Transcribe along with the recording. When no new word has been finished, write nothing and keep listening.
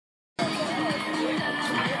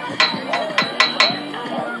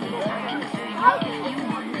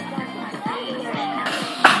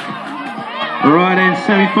Right then,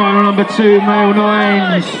 semi-final number 2, male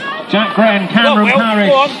 9s. Jack Gretton, Cameron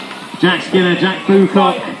Parrish, Jack Skinner, Jack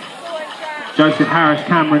Bucock, Joseph Harris,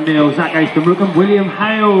 Cameron Neal, Zach Aston-Rook and William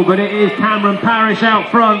Hale. But it is Cameron Parrish out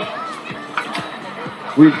front,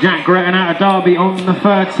 with Jack Gretton out of Derby on the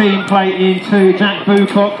 13 plate in 2, Jack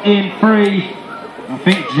Bucock in 3. I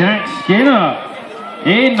think Jack Skinner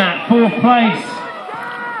in that 4th place.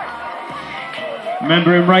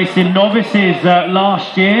 Remember him racing novices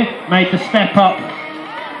last year, made the step up.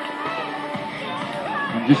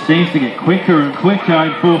 And just seems to get quicker and quicker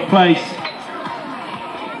in 4th place.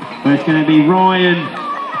 But it's going to be Ryan,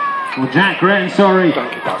 or Jack Gretton, sorry,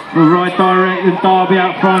 for Ride Direct and Derby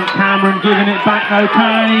out front. Cameron giving it back though.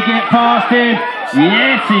 Can he get past him?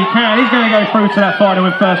 Yes, he can. He's going to go through to that final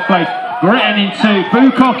in 1st place. Gretton in 2,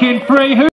 Bucock in 3.